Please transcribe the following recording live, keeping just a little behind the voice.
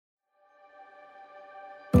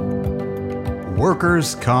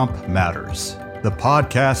Workers' Comp Matters, the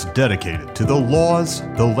podcast dedicated to the laws,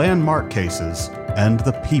 the landmark cases, and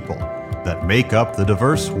the people that make up the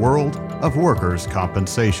diverse world of workers'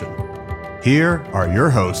 compensation. Here are your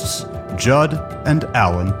hosts, Judd and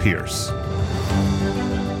Alan Pierce.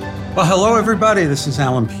 Well, hello, everybody. This is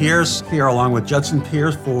Alan Pierce here along with Judson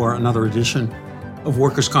Pierce for another edition of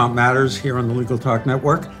Workers' Comp Matters here on the Legal Talk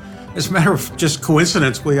Network. As a matter of just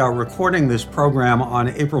coincidence, we are recording this program on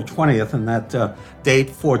April 20th, and that date,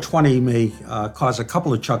 4/20, may cause a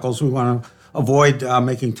couple of chuckles. We want to avoid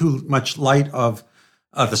making too much light of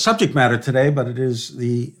the subject matter today, but it is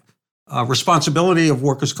the responsibility of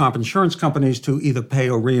workers' comp insurance companies to either pay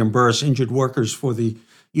or reimburse injured workers for the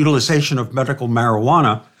utilization of medical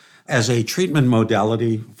marijuana as a treatment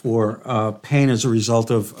modality for pain as a result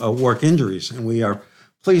of work injuries. And we are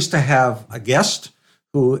pleased to have a guest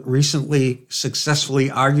who recently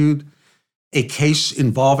successfully argued a case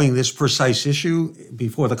involving this precise issue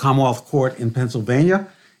before the Commonwealth Court in Pennsylvania.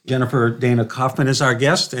 Jenifer Dana Kaufman is our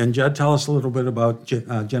guest. And Judd, tell us a little bit about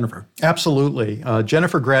Jenifer. Absolutely.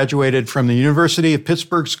 Jenifer graduated from the University of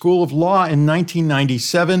Pittsburgh School of Law in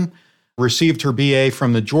 1997, received her BA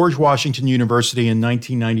from the George Washington University in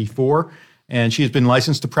 1994, and she has been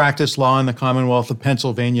licensed to practice law in the Commonwealth of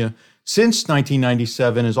Pennsylvania since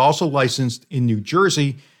 1997, is also licensed in New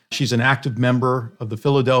Jersey. She's an active member of the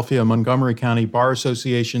Philadelphia, Montgomery County Bar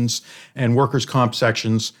Associations and Workers' Comp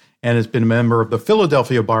sections, and has been a member of the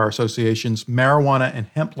Philadelphia Bar Association's Marijuana and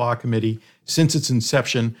Hemp Law Committee since its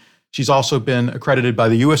inception. She's also been accredited by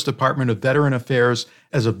the U.S. Department of Veteran Affairs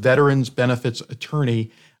as a Veterans Benefits Attorney.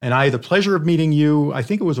 And I had the pleasure of meeting you, I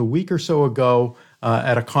think it was a week or so ago,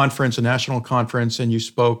 at a conference, a national conference, and you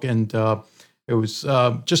spoke, and it was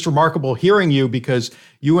just remarkable hearing you because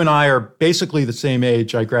you and I are basically the same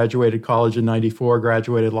age. I graduated college in 94,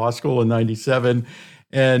 graduated law school in 97.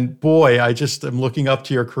 And boy, I just am looking up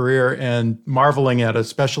to your career and marveling at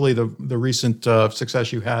especially the recent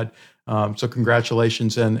success you had. So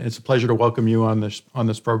congratulations, and it's a pleasure to welcome you on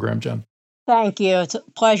this program, Jen. Thank you. It's a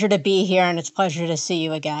pleasure to be here, and it's a pleasure to see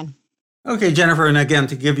you again. Okay, Jenifer, and again,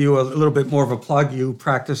 to give you a little bit more of a plug, you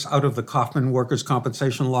practice out of the Kaufman Workers'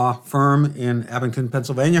 Compensation Law firm in Abington,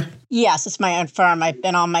 Pennsylvania? Yes, it's my own firm. I've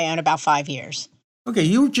been on my own about 5 years. Okay,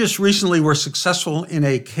 you just recently were successful in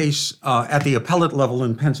a case at the appellate level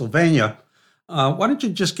in Pennsylvania. Why don't you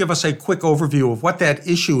just give us a quick overview of what that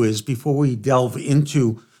issue is before we delve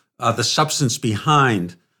into the substance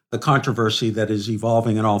behind the controversy that is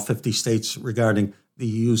evolving in all 50 states regarding the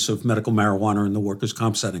use of medical marijuana in the workers'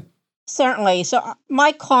 comp setting? Certainly. So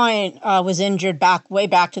my client was injured way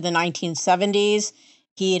back to the 1970s.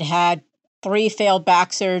 He had had 3 failed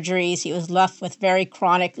back surgeries. He was left with very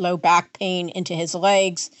chronic low back pain into his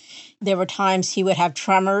legs. There were times he would have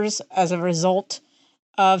tremors as a result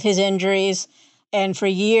of his injuries. And for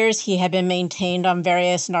years, he had been maintained on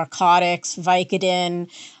various narcotics, Vicodin,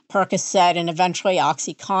 Percocet, and eventually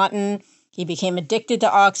OxyContin. He became addicted to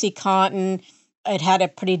OxyContin. It had a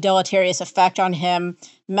pretty deleterious effect on him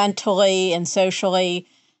mentally and socially.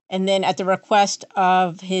 And then at the request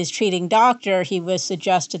of his treating doctor, he was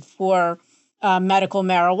suggested for medical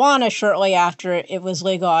marijuana shortly after it was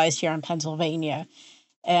legalized here in Pennsylvania.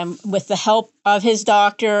 And with the help of his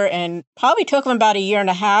doctor, and probably took him about a year and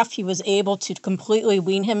a half, he was able to completely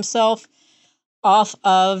wean himself off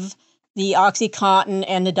of the OxyContin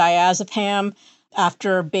and the diazepam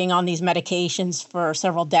after being on these medications for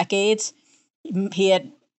several decades. He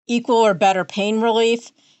had equal or better pain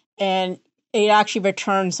relief, and it actually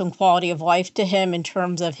returned some quality of life to him in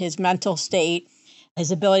terms of his mental state,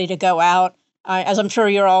 his ability to go out. As I'm sure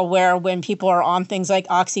you're all aware, when people are on things like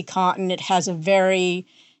OxyContin, it has a very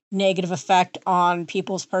negative effect on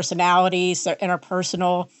people's personalities, their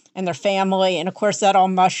interpersonal, and their family. And of course, that all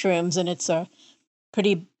mushrooms, and it's a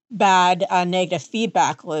pretty bad negative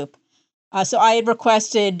feedback loop. So I had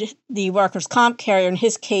requested the workers' comp carrier, in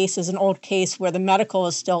his case is an old case where the medical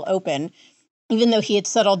is still open, even though he had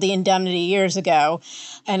settled the indemnity years ago.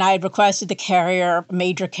 And I had requested the carrier,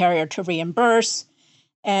 major carrier, to reimburse,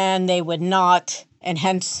 and they would not, and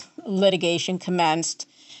hence litigation commenced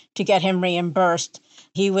to get him reimbursed.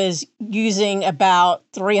 He was using about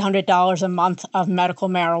 $300 a month of medical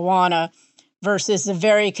marijuana versus a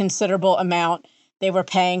very considerable amount they were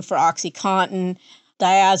paying for OxyContin,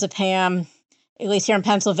 diazepam. At least here in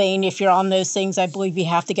Pennsylvania, if you're on those things, I believe you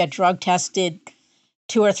have to get drug tested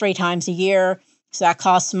 2 or 3 times a year. So that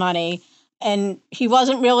costs money. And he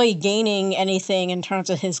wasn't really gaining anything in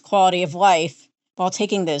terms of his quality of life while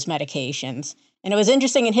taking those medications. And it was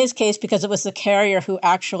interesting in his case because it was the carrier who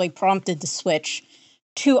actually prompted the switch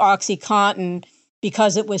to OxyContin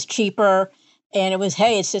because it was cheaper And it was,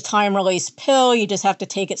 hey, it's a time-release pill. You just have to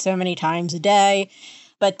take it so many times a day.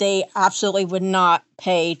 But they absolutely would not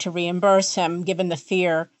pay to reimburse him, given the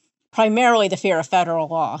fear, primarily the fear of federal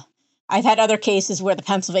law. I've had other cases where the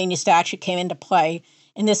Pennsylvania statute came into play.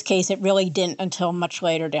 In this case, it really didn't until much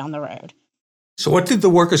later down the road. So what did the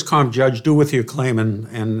workers' comp judge do with your claim,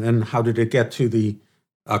 and how did it get to the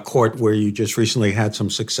court where you just recently had some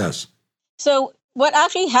success? So what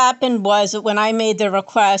actually happened was that when I made the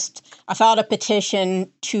request, I filed a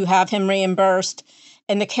petition to have him reimbursed,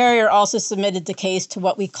 and the carrier also submitted the case to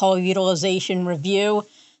what we call utilization review.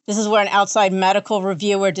 This is where an outside medical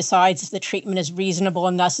reviewer decides if the treatment is reasonable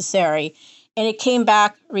and necessary. And it came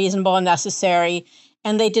back reasonable and necessary,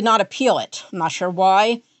 and they did not appeal it. I'm not sure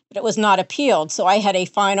why, but it was not appealed. So I had a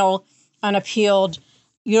final unappealed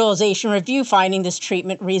utilization review finding this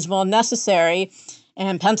treatment reasonable and necessary.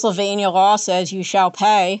 And Pennsylvania law says you shall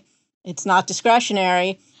pay. It's not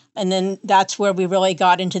discretionary. And then that's where we really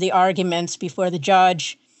got into the arguments before the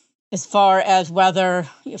judge as far as whether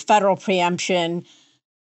federal preemption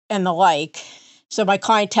and the like. So my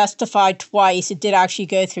client testified twice. It did actually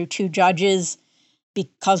go through two judges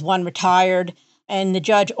because one retired. And the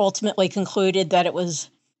judge ultimately concluded that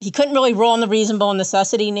he couldn't really rule on the reasonable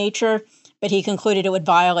necessity nature, but he concluded it would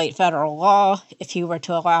violate federal law if he were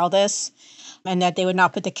to allow this, and that they would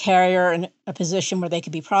not put the carrier in a position where they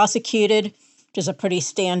could be prosecuted, which is a pretty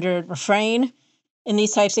standard refrain in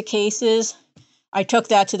these types of cases. I took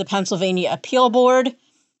that to the Pennsylvania Appeal Board,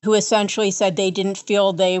 who essentially said they didn't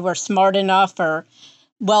feel they were smart enough or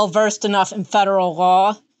well-versed enough in federal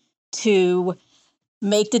law to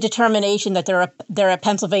make the determination that they're a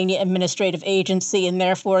Pennsylvania administrative agency, and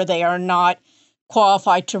therefore they are not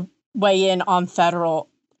qualified to weigh in on federal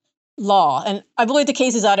law. And I believe the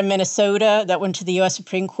case is out of Minnesota that went to the U.S.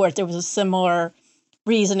 Supreme Court. There was a similar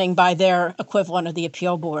reasoning by their equivalent of the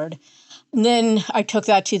appeal board. And then I took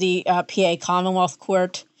that to the PA Commonwealth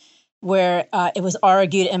Court, where it was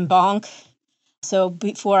argued en banc. So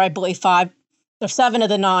before, I believe, 5 or 7 of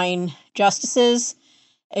the 9 justices,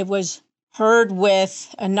 it was heard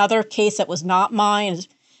with another case that was not mine,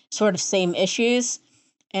 sort of same issues,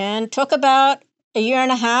 and took about a year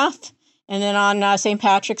and a half. And then on St.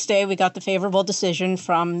 Patrick's Day, we got the favorable decision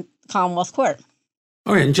from Commonwealth Court.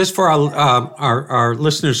 Okay, and just for our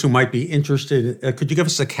listeners who might be interested, could you give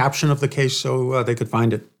us a caption of the case so they could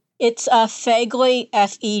find it? It's Fegley,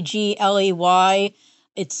 Fegley.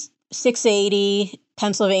 It's 680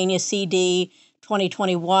 Pennsylvania CD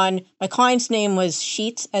 2021. My client's name was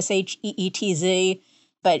Sheets, Sheetz,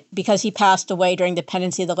 but because he passed away during the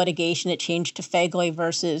pendency of the litigation, it changed to Fegley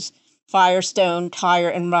versus Firestone Tire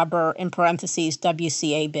and Rubber, in parentheses,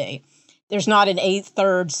 WCAB. There's not an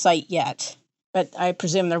 8/3 site yet, but I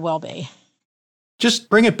presume there will be. Just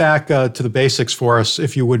bring it back to the basics for us,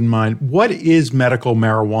 if you wouldn't mind. What is medical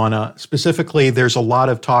marijuana? Specifically, there's a lot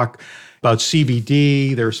of talk about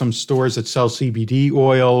CBD. There are some stores that sell CBD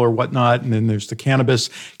oil or whatnot, and then there's the cannabis.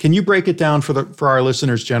 Can you break it down for our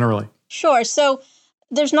listeners generally? Sure. So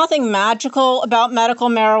there's nothing magical about medical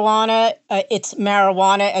marijuana. It's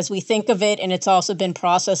marijuana as we think of it, and it's also been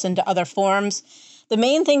processed into other forms. The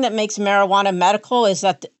main thing that makes marijuana medical is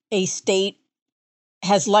that a state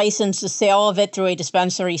has licensed the sale of it through a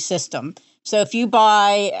dispensary system. So if you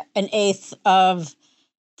buy an eighth of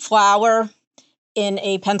flower in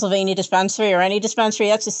a Pennsylvania dispensary or any dispensary,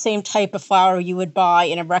 that's the same type of flower you would buy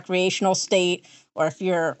in a recreational state, or if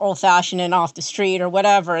you're old-fashioned and off the street or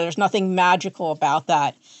whatever. There's nothing magical about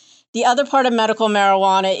that. The other part of medical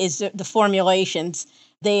marijuana is the formulations.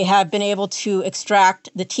 They have been able to extract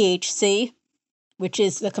the THC, which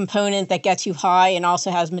is the component that gets you high and also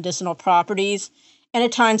has medicinal properties, and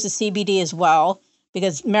at times the CBD as well,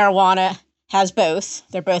 because marijuana has both.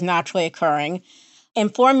 They're both naturally occurring,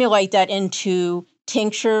 and formulate that into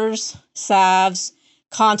tinctures, salves,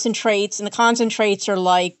 concentrates. And the concentrates are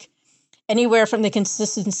like anywhere from the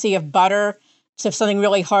consistency of butter to something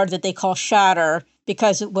really hard that they call shatter,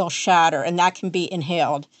 because it will shatter, and that can be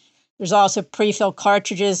inhaled. There's also pre-filled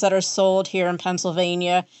cartridges that are sold here in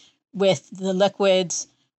Pennsylvania with the liquids.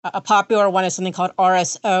 A popular one is something called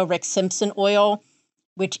RSO, Rick Simpson oil,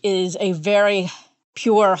 which is a very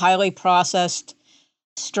pure, highly processed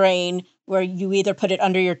strain where you either put it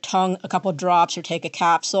under your tongue, a couple drops, or take a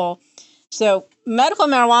capsule. So medical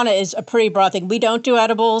marijuana is a pretty broad thing. We don't do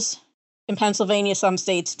edibles in Pennsylvania. Some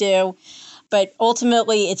states do. But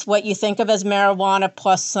ultimately, it's what you think of as marijuana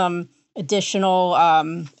plus some additional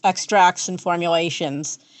extracts and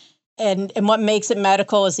formulations. And what makes it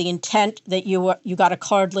medical is the intent that you got a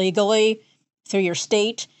card legally through your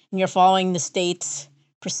state, and you're following the state's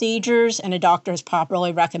procedures, and a doctor has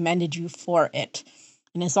properly recommended you for it.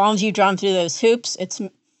 And as long as you jump through those hoops, it's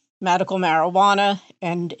medical marijuana,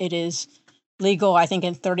 and it is legal, I think,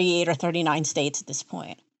 in 38 or 39 states at this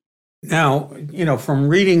point. Now, from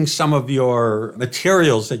reading some of your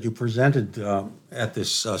materials that you presented at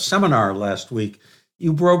this seminar last week,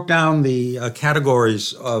 you broke down the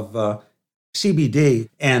categories of CBD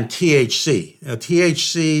and THC. Now,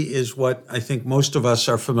 THC is what I think most of us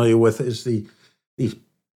are familiar with, is the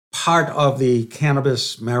part of the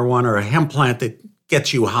cannabis, marijuana, or hemp plant that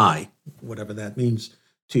gets you high, whatever that means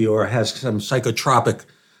to you, or has some psychotropic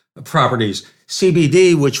properties.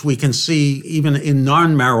 CBD, which we can see even in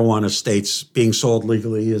non-marijuana states being sold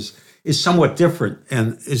legally, is somewhat different.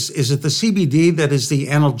 And is it the CBD that is the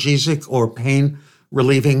analgesic or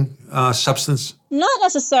pain-relieving substance? Not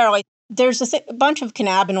necessarily. There's a bunch of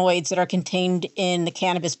cannabinoids that are contained in the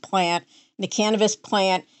cannabis plant. The cannabis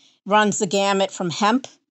plant runs the gamut from hemp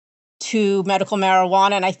to medical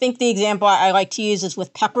marijuana. And I think the example I like to use is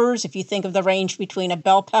with peppers. If you think of the range between a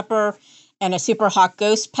bell pepper and a super hot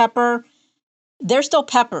ghost pepper, they're still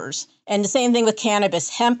peppers. And the same thing with cannabis.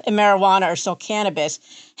 Hemp and marijuana are still cannabis.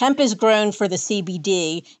 Hemp is grown for the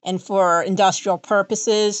CBD and for industrial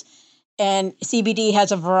purposes. And CBD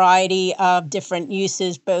has a variety of different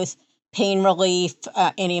uses, both pain relief,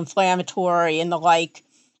 anti-inflammatory, and the like.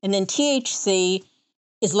 And then THC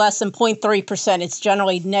is less than 0.3%. It's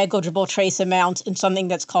generally negligible trace amounts in something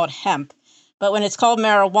that's called hemp. But when it's called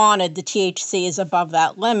marijuana, the THC is above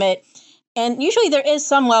that limit. And usually there is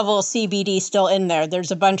some level of CBD still in there.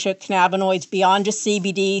 There's a bunch of cannabinoids beyond just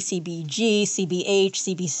CBD, CBG, CBH,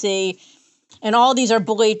 CBC, and all these are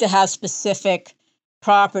believed to have specific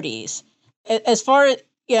properties. As far as,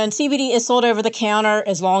 and CBD is sold over the counter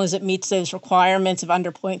as long as it meets those requirements of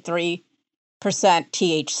under 0.3%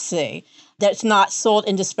 THC. That's not sold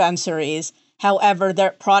in dispensaries. However,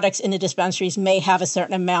 their products in the dispensaries may have a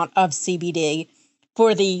certain amount of CBD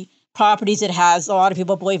for the properties it has. A lot of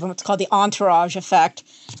people believe in what's called the entourage effect,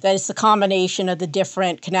 that it's the combination of the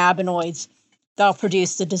different cannabinoids that'll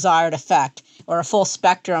produce the desired effect, or a full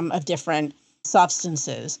spectrum of different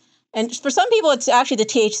substances. And for some people, it's actually the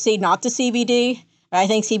THC, not the CBD. I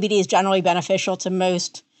think CBD is generally beneficial to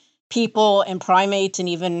most people and primates and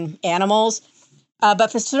even animals.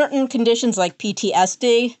 But for certain conditions like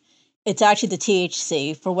PTSD, it's actually the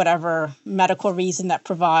THC for whatever medical reason that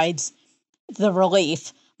provides the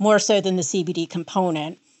relief, more so than the CBD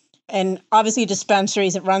component. And obviously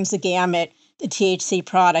dispensaries, it runs the gamut, the THC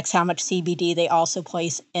products, how much CBD they also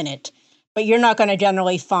place in it. But you're not going to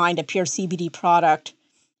generally find a pure CBD product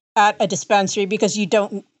at a dispensary because you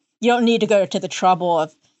don't need to go to the trouble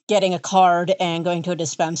of getting a card and going to a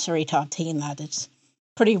dispensary to obtain that. It's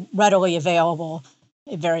pretty readily available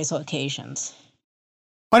at various locations.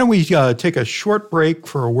 Why don't we take a short break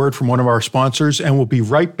for a word from one of our sponsors, and we'll be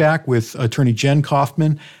right back with Attorney Jen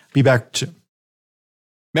Kaufman. Be back soon.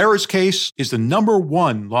 Mara's Case is the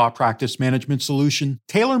 #1 law practice management solution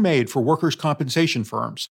tailor-made for workers' compensation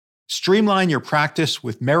firms. Streamline your practice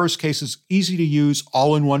with Mara's Case's easy-to-use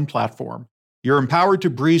all-in-one platform. You're empowered to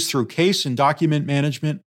breeze through case and document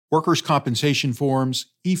management, workers' compensation forms,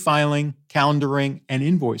 e-filing, calendaring, and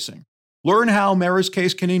invoicing. Learn how Mara's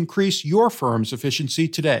Case can increase your firm's efficiency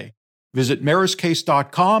today. Visit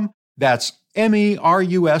meruscase.com. That's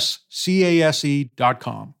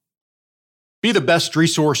meruscase.com. Be the best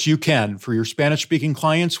resource you can for your Spanish-speaking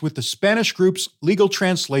clients with the Spanish Group's legal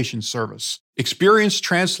translation service. Experienced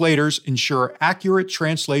translators ensure accurate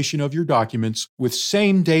translation of your documents with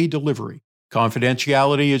same-day delivery.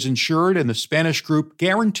 Confidentiality is ensured, and the Spanish Group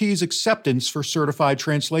guarantees acceptance for certified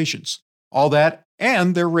translations. All that,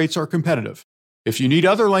 and their rates are competitive. If you need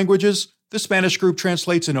other languages, the Spanish Group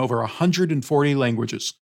translates in over 140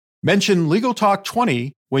 languages. Mention Legal Talk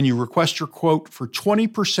 20 when you request your quote for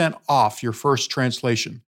 20% off your first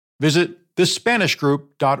translation. Visit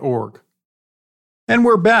thespanishgroup.org. And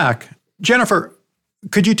we're back. Jenifer,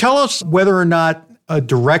 could you tell us whether or not a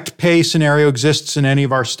direct pay scenario exists in any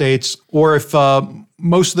of our states, or if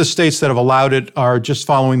most of the states that have allowed it are just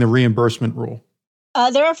following the reimbursement rule?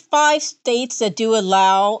 There are 5 states that do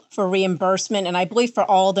allow for reimbursement, and I believe for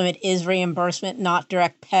all of them it is reimbursement, not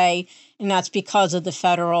direct pay, and that's because of the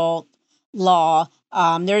federal law.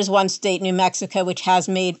 There's one state, New Mexico, which has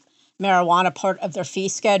made marijuana part of their fee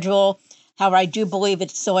schedule. However, I do believe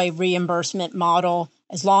it's still a reimbursement model.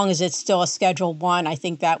 As long as it's still a Schedule 1, I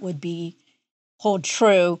think that would hold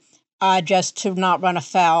true, just to not run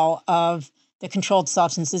afoul of the Controlled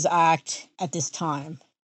Substances Act at this time.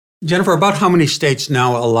 Jenifer, about how many states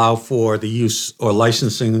now allow for the use or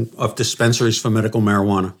licensing of dispensaries for medical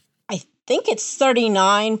marijuana? I think it's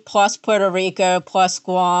 39 plus Puerto Rico, plus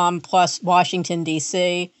Guam, plus Washington,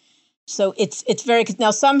 D.C. So it's very,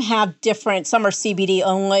 now some have different, some are CBD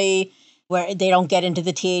only, where they don't get into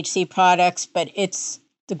the THC products, but it's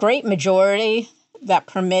the great majority that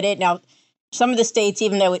permit it. Now, some of the states,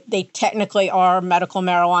 even though they technically are medical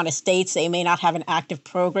marijuana states, they may not have an active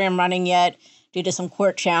program running yet due to some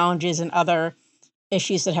court challenges and other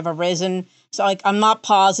issues that have arisen. So like, I'm not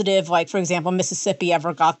positive, like, for example, Mississippi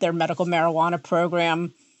ever got their medical marijuana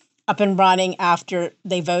program up and running after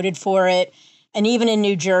they voted for it. And even in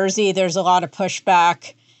New Jersey, there's a lot of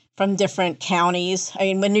pushback from different counties. I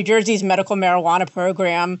mean, when New Jersey's medical marijuana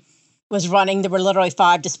program was running, there were literally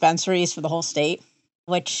 5 dispensaries for the whole state,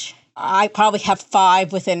 which I probably have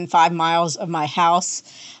 5 within 5 miles of my house.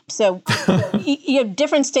 So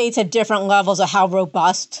different states have different levels of how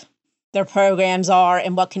robust their programs are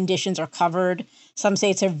and what conditions are covered. Some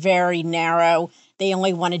states are very narrow. They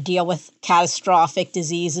only want to deal with catastrophic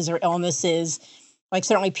diseases or illnesses, like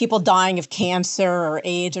certainly people dying of cancer or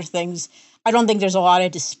AIDS or things. I don't think there's a lot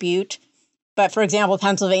of dispute. But for example,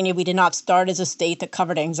 Pennsylvania, we did not start as a state that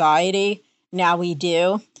covered anxiety. Now we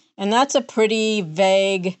do. And that's a pretty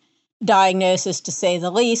vague diagnosis, to say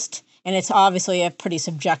the least, and it's obviously a pretty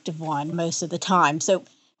subjective one most of the time. So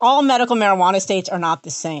all medical marijuana states are not the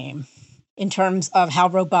same in terms of how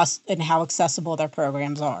robust and how accessible their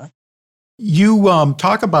programs are. You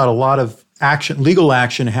talk about a lot of action, legal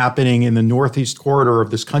action happening in the northeast corridor of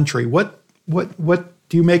this country. What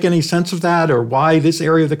do you make any sense of that, or why this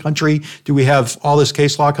area of the country? Do we have all this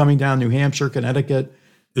case law coming down New Hampshire, Connecticut,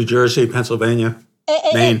 New Jersey, Pennsylvania?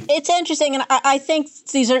 Maine. It's interesting, and I think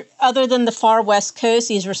these are, other than the far West Coast,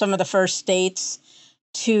 these were some of the first states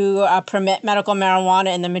to permit medical marijuana,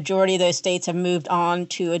 and the majority of those states have moved on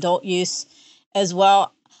to adult use as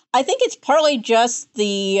well. I think it's partly just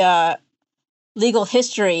the legal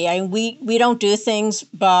history. I mean, we don't do things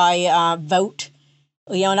by vote.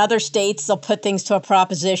 You know, in other states, they'll put things to a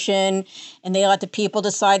proposition, and they let the people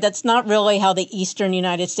decide. That's not really how the eastern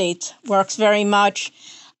United States works very much.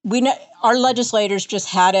 Our legislators just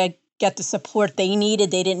had to get the support they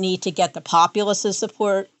needed. They didn't need to get the populace's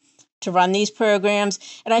support to run these programs.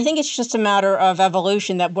 And I think it's just a matter of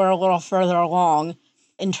evolution that we're a little further along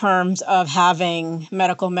in terms of having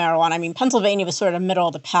medical marijuana. I mean, Pennsylvania was sort of middle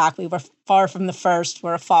of the pack. We were far from the first.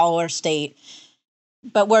 We're a follower state,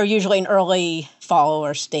 but we're usually an early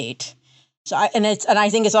follower state. So I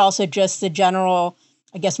think it's also just the general,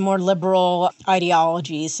 I guess, more liberal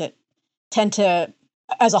ideologies that tend to,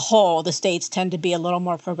 as a whole, the states tend to be a little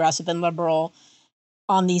more progressive and liberal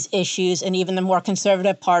on these issues. And even the more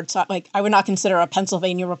conservative parts, like I would not consider a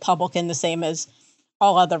Pennsylvania Republican the same as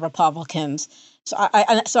all other Republicans. So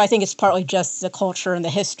I think it's partly just the culture and the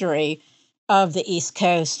history of the East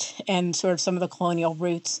Coast and sort of some of the colonial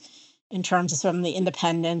roots in terms of some of the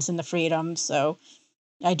independence and the freedoms. So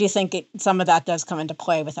I do think some of that does come into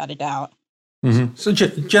play without a doubt. Mm-hmm. So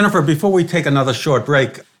Jennifer, before we take another short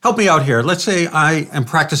break, help me out here. Let's say I am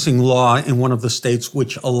practicing law in one of the states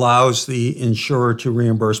which allows the insurer to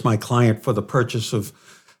reimburse my client for the purchase of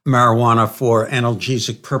marijuana for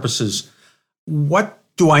analgesic purposes. What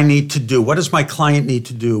do I need to do? What does my client need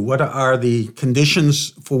to do? What are the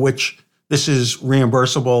conditions for which this is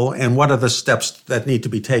reimbursable, and what are the steps that need to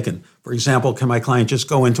be taken? For example, can my client just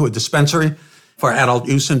go into a dispensary for adult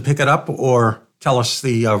use and pick it up, or tell us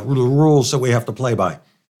the rules that we have to play by?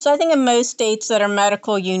 So I think in most states that are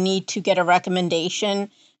medical, you need to get a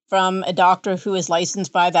recommendation from a doctor who is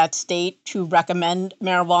licensed by that state to recommend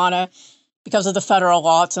marijuana. Because of the federal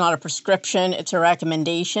law, it's not a prescription, it's a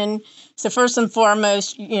recommendation. So first and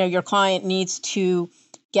foremost, your client needs to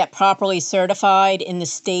get properly certified in the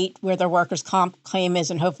state where their workers' comp claim is,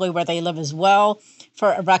 and hopefully where they live as well,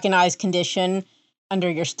 for a recognized condition under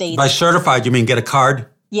your state. By certified, you mean get a card?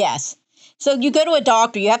 Yes. So you go to a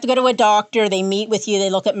doctor. You have to go to a doctor. They meet with you. They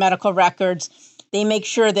look at medical records. They make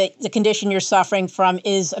sure that the condition you're suffering from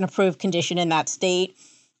is an approved condition in that state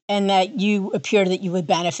and that you appear that you would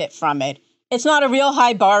benefit from it. It's not a real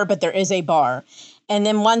high bar, but there is a bar. And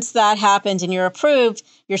then once that happens and you're approved,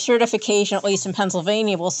 your certification, at least in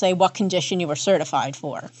Pennsylvania, will say what condition you were certified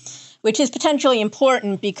for, which is potentially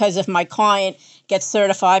important because if my client gets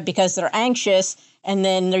certified because they're anxious and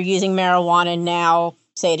then they're using marijuana now,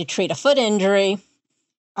 say, to treat a foot injury,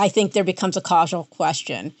 I think there becomes a causal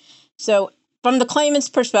question. So from the claimant's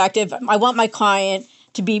perspective, I want my client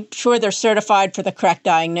to be sure they're certified for the correct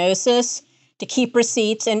diagnosis, to keep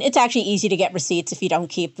receipts, and it's actually easy to get receipts if you don't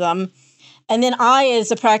keep them. And then I,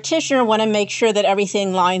 as a practitioner, want to make sure that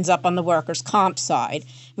everything lines up on the workers' comp side.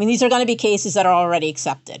 I mean, these are going to be cases that are already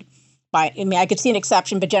accepted. I could see an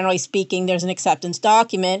exception, but generally speaking, there's an acceptance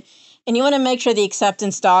document. And you want to make sure the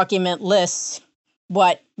acceptance document lists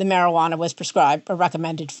what the marijuana was prescribed or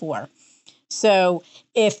recommended for. So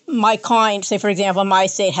if my client, say, for example, my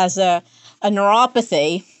state has a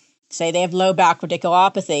neuropathy, say they have low back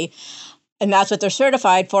radiculopathy, and that's what they're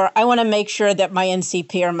certified for, I want to make sure that my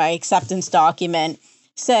NCP or my acceptance document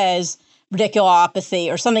says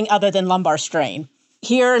radiculopathy or something other than lumbar strain.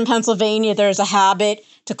 Here in Pennsylvania, there's a habit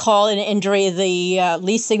to call an injury the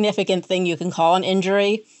least significant thing you can call an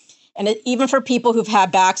injury. And even for people who've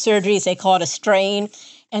had back surgeries, they call it a strain,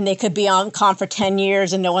 and they could be on comp for 10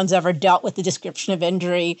 years and no one's ever dealt with the description of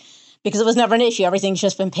injury because it was never an issue. Everything's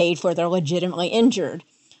just been paid for. They're legitimately injured.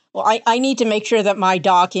 Well, I need to make sure that my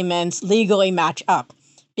documents legally match up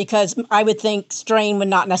because I would think strain would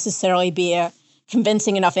not necessarily be a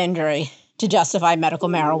convincing enough injury to justify medical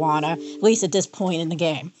marijuana, at least at this point in the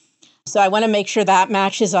game. So I want to make sure that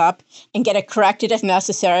matches up and get it corrected if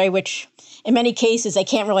necessary, which in many cases, they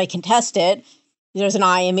can't really contest it. There's an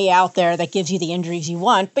IME out there that gives you the injuries you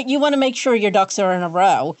want, but you want to make sure your ducks are in a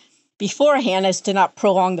row beforehand as to not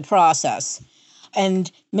prolong the process.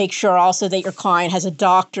 And make sure also that your client has a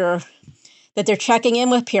doctor that they're checking in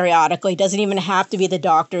with periodically. It doesn't even have to be the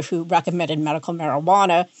doctor who recommended medical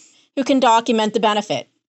marijuana, who can document the benefit.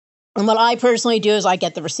 And what I personally do is I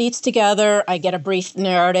get the receipts together, I get a brief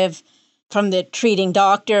narrative from the treating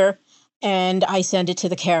doctor, and I send it to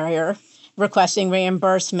the carrier requesting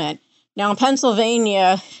reimbursement. Now in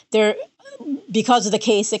Pennsylvania, because of the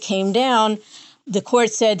case that came down, the court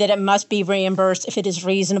said that it must be reimbursed if it is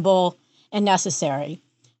reasonable and necessary,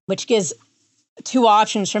 which gives two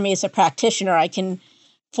options for me as a practitioner. I can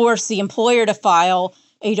force the employer to file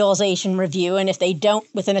a utilization review, and if they don't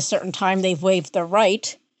within a certain time, they've waived their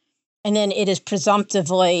right, and then it is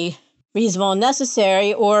presumptively reasonable and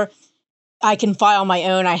necessary, or I can file my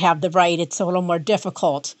own. I have the right. It's a little more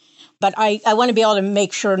difficult. But I want to be able to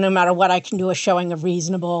make sure no matter what I can do a showing of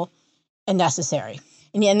reasonable and necessary.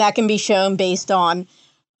 And that can be shown based on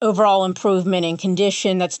overall improvement in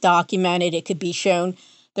condition that's documented. It could be shown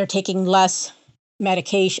they're taking less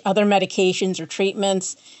medication, other medications or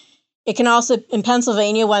treatments. It can also, in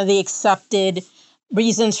Pennsylvania, one of the accepted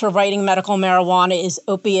reasons for writing medical marijuana is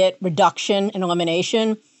opiate reduction and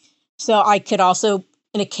elimination. So I could also,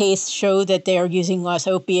 in a case, show that they're using less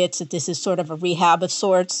opiates, that this is sort of a rehab of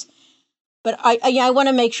sorts. But I want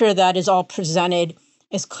to make sure that is all presented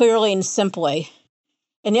as clearly and simply.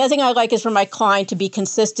 And the other thing I like is for my client to be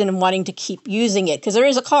consistent in wanting to keep using it, because there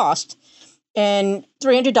is a cost. And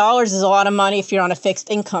 $300 is a lot of money if you're on a fixed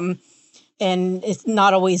income, and it's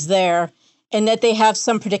not always there. And that they have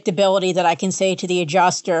some predictability that I can say to the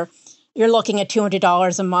adjuster, you're looking at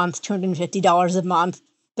 $200 a month, $250 a month.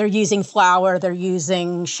 They're using flour, they're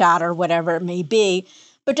using shatter, whatever it may be.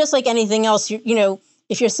 But just like anything else,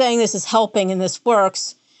 if you're saying this is helping and this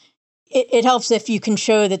works, it helps if you can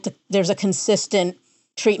show that there's a consistent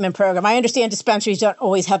treatment program. I understand dispensaries don't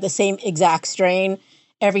always have the same exact strain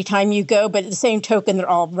every time you go, but at the same token, they're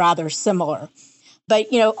all rather similar. But,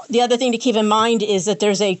 the other thing to keep in mind is that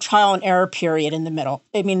there's a trial and error period in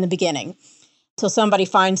the beginning, till somebody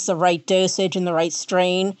finds the right dosage and the right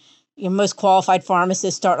strain. Most qualified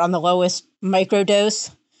pharmacists start on the lowest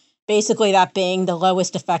microdose, basically that being the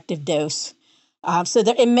lowest effective dose. So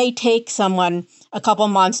it may take someone a couple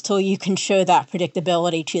months till you can show that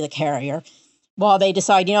predictability to the carrier. While they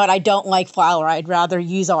decide, I don't like flour, I'd rather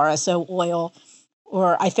use RSO oil,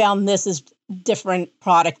 or I found this is different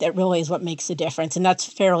product that really is what makes the difference, and that's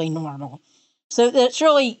fairly normal. So it's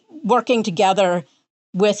really working together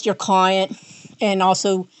with your client and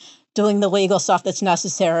also doing the legal stuff that's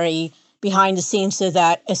necessary behind the scenes so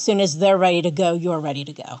that as soon as they're ready to go, you're ready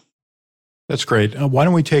to go. That's great. Why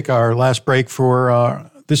don't we take our last break for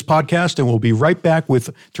this podcast, and we'll be right back with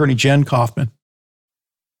Attorney Jen Kaufman.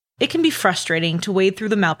 It can be frustrating to wade through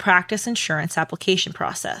the malpractice insurance application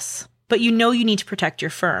process, but you need to protect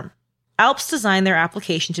your firm. ALPS designed their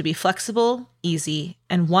application to be flexible, easy,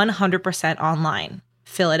 and 100% online.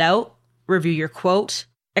 Fill it out, review your quote,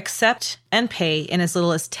 accept, and pay in as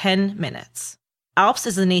little as 10 minutes. ALPS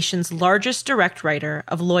is the nation's largest direct writer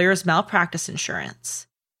of lawyers' malpractice insurance,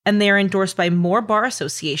 and they are endorsed by more bar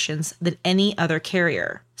associations than any other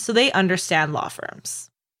carrier, so they understand law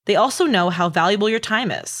firms. They also know how valuable your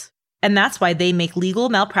time is, and that's why they make legal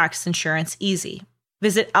malpractice insurance easy.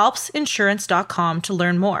 Visit alpsinsurance.com to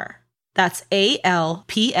learn more. That's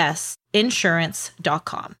ALPS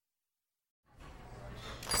insurance.com.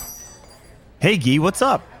 Hey, Guy, what's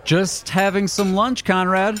up? Just having some lunch,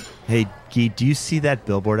 Conrad. Hey, Guy, do you see that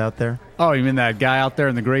billboard out there? Oh, you mean that guy out there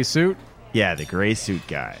in the gray suit? Yeah, the gray suit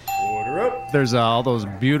guy. Order up. There's all those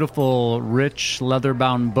beautiful, rich,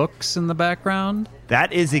 leather-bound books in the background.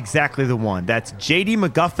 That is exactly the one. That's J.D.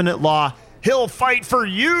 McGuffin at Law. He'll fight for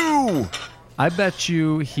you! I bet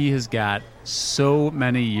you he has got so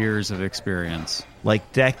many years of experience.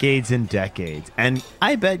 Like decades and decades. And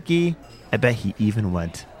I bet he even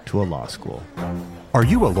went to a law school. Are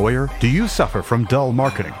you a lawyer? Do you suffer from dull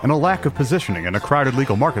marketing and a lack of positioning in a crowded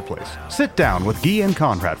legal marketplace? Sit down with Guy and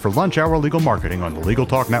Conrad for Lunch Hour Legal Marketing on the Legal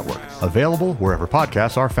Talk Network. Available wherever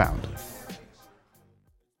podcasts are found.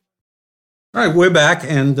 All right, we're back.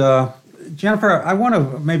 And Jenifer, I want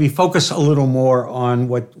to maybe focus a little more on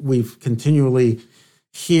what we've continually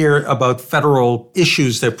hear about federal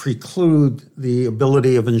issues that preclude the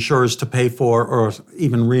ability of insurers to pay for or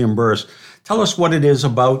even reimburse. Tell us what it is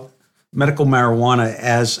about medical marijuana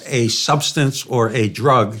as a substance or a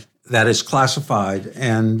drug that is classified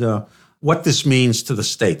and what this means to the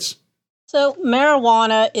states. So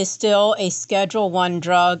marijuana is still a Schedule I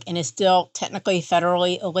drug and is still technically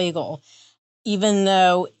federally illegal, even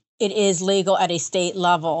though it is legal at a state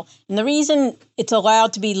level. And the reason it's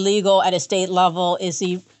allowed to be legal at a state level is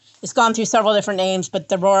it's gone through several different names, but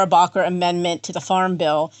the Rohrabacher Amendment to the Farm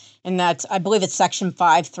Bill, and that's, I believe it's Section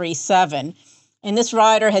 537. And this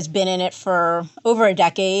rider has been in it for over a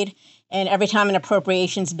decade, and every time an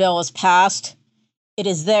appropriations bill is passed, it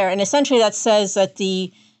is there. And essentially that says that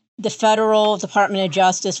the federal Department of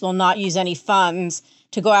Justice will not use any funds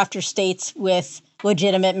to go after states with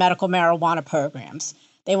legitimate medical marijuana programs.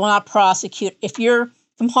 They will not prosecute. If you're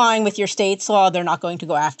complying with your state's law, they're not going to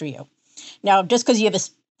go after you. Now, just because you have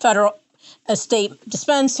a state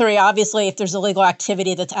dispensary, obviously, if there's illegal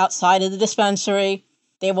activity that's outside of the dispensary,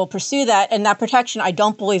 they will pursue that. And that protection, I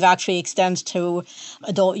don't believe, actually extends to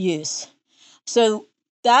adult use. So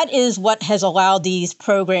that is what has allowed these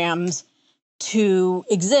programs to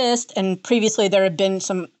exist. And previously, there have been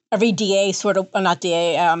every DA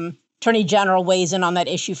Attorney General weighs in on that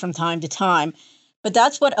issue from time to time. But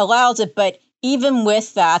that's what allows it. But even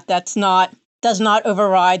with that, does not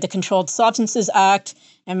override the Controlled Substances Act,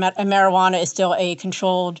 and marijuana is still a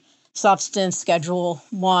controlled substance, Schedule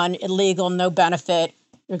I, illegal, no benefit.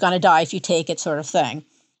 You're going to die if you take it, sort of thing.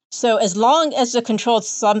 So as long as the Controlled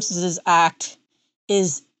Substances Act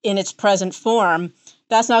is in its present form,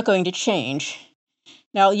 that's not going to change.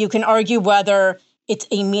 Now, you can argue whether it's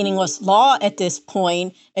a meaningless law at this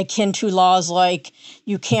point, akin to laws like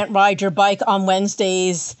you can't ride your bike on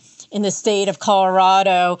Wednesdays in the state of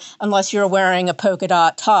Colorado unless you're wearing a polka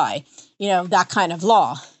dot tie, that kind of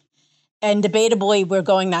law. And debatably, we're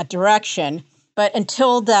going that direction. But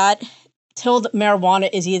until marijuana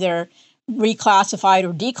is either reclassified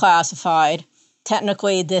or declassified,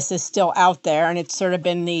 technically this is still out there, and it's sort of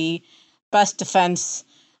been the best defense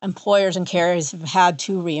employers and carriers have had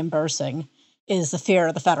to reimbursing is the fear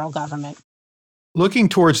of the federal government. Looking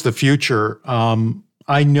towards the future,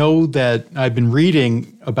 I know that I've been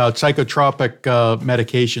reading about psychotropic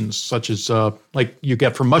medications, such as like you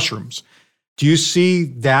get from mushrooms. Do you see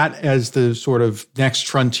that as the sort of next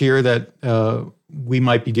frontier that we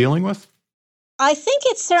might be dealing with? I think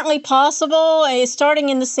it's certainly possible, starting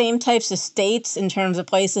in the same types of states in terms of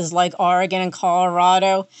places like Oregon and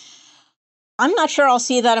Colorado. I'm not sure I'll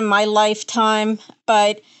see that in my lifetime,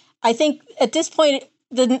 but I think at this point,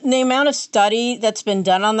 the amount of study that's been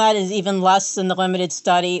done on that is even less than the limited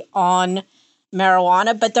study on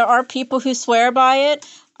marijuana. But there are people who swear by it.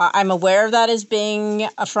 I'm aware of that as being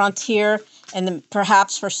a frontier, and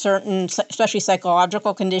perhaps for certain, especially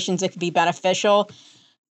psychological conditions, it could be beneficial.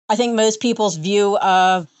 I think most people's view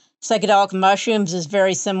of psychedelic mushrooms is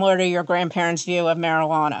very similar to your grandparents' view of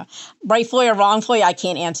marijuana. Rightfully or wrongfully, I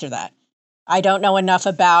can't answer that. I don't know enough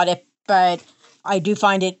about it, but I do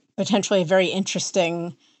find it potentially a very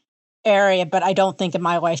interesting area, but I don't think in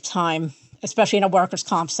my lifetime, especially in a workers'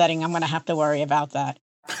 comp setting, I'm going to have to worry about that.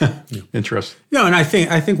 Interesting. No, and I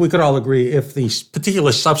think we could all agree if the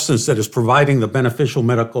particular substance that is providing the beneficial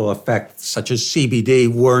medical effect, such as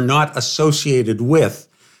CBD, were not associated with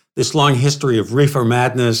this long history of reefer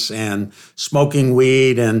madness and smoking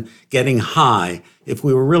weed and getting high, if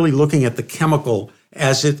we were really looking at the chemical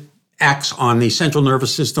as it acts on the central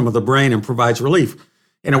nervous system of the brain and provides relief,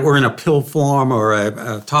 and it were in a pill form or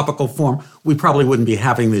a topical form, we probably wouldn't be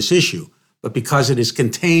having this issue. But because it is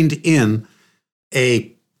contained in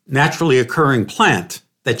a naturally occurring plant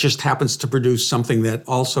that just happens to produce something that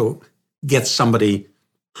also gets somebody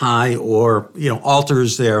high or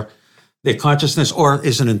alters their consciousness or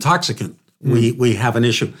is an intoxicant, we have an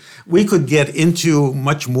issue. We could get into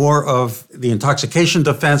much more of the intoxication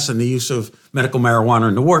defense and the use of medical marijuana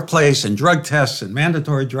in the workplace and drug tests and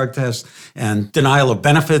mandatory drug tests and denial of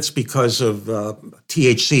benefits because of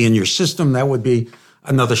THC in your system. That would be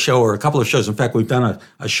another show or a couple of shows. In fact, we've done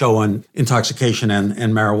a show on intoxication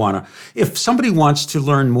and marijuana. If somebody wants to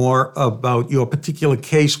learn more about your particular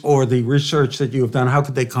case or the research that you have done, how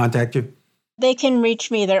could they contact you? They can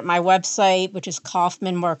reach me there at my website, which is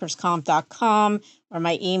kaufmanworkerscomp.com, or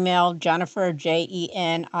my email, Jenifer,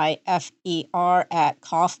 Jenifer, at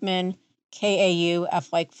Kaufman,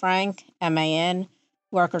 Kauf like Frank, MAN,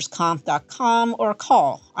 workerscomp.com, or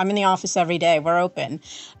call. I'm in the office every day. We're open.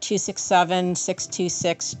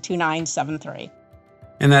 267-626-2973.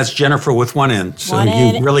 And that's Jenifer with one N. So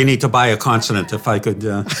you really need to buy a consonant if I could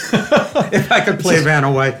if I could play Van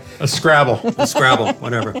away. A Scrabble. A Scrabble,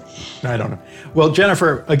 whatever. I don't know. Well,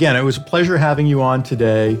 Jenifer, again, it was a pleasure having you on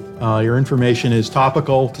today. Your information is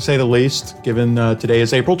topical, to say the least, given today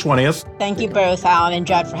is April 20th. Thank you both, Alan and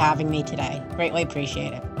Judd, for having me today. Greatly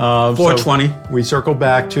appreciate it. 420. So we circle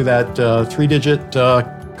back to that 3-digit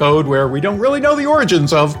code where we don't really know the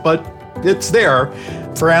origins of, but it's there.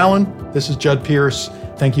 For Alan, this is Judd Pierce.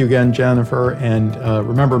 Thank you again, Jenifer. And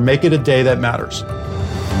remember, make it a day that matters.